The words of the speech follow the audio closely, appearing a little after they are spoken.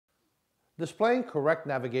Displaying correct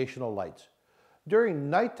navigational lights. During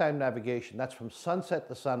nighttime navigation, that's from sunset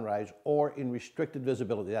to sunrise, or in restricted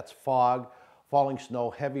visibility, that's fog, falling snow,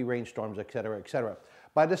 heavy rainstorms, etc., etc.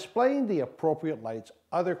 By displaying the appropriate lights,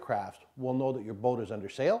 other crafts will know that your boat is under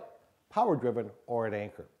sail, power-driven, or at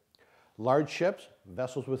anchor. Large ships,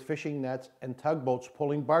 vessels with fishing nets, and tugboats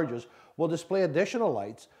pulling barges will display additional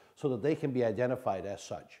lights so that they can be identified as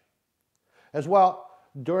such. As well,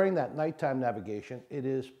 during that nighttime navigation, it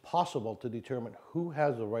is possible to determine who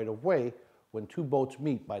has the right of way when two boats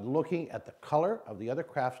meet by looking at the color of the other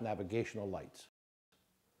craft's navigational lights.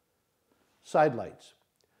 Sidelights.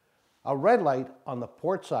 A red light on the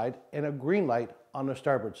port side and a green light on the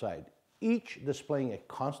starboard side, each displaying a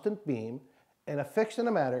constant beam and affixed in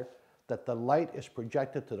a manner that the light is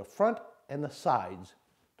projected to the front and the sides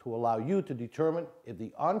to allow you to determine if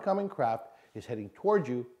the oncoming craft is heading towards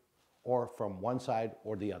you or from one side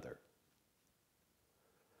or the other.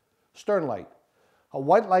 Sternlight. A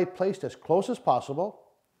white light placed as close as possible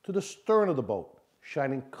to the stern of the boat,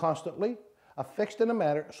 shining constantly, affixed in a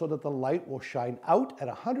manner so that the light will shine out at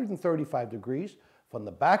 135 degrees from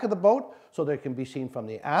the back of the boat so that it can be seen from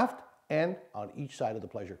the aft and on each side of the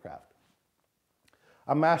pleasure craft.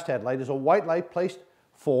 A masthead light is a white light placed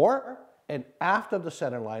fore and aft of the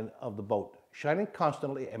center line of the boat, shining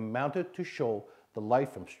constantly and mounted to show the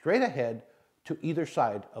light from straight ahead to either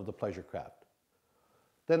side of the pleasure craft.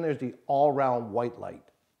 Then there's the all-round white light.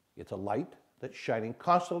 It's a light that's shining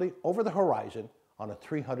constantly over the horizon on a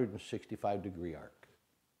 365-degree arc.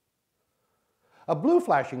 A blue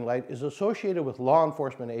flashing light is associated with law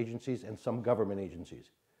enforcement agencies and some government agencies.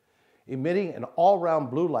 Emitting an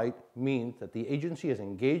all-round blue light means that the agency is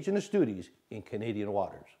engaged in its duties in Canadian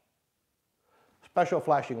waters. Special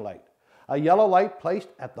flashing light. A yellow light placed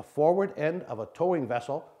at the forward end of a towing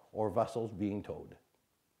vessel or vessels being towed.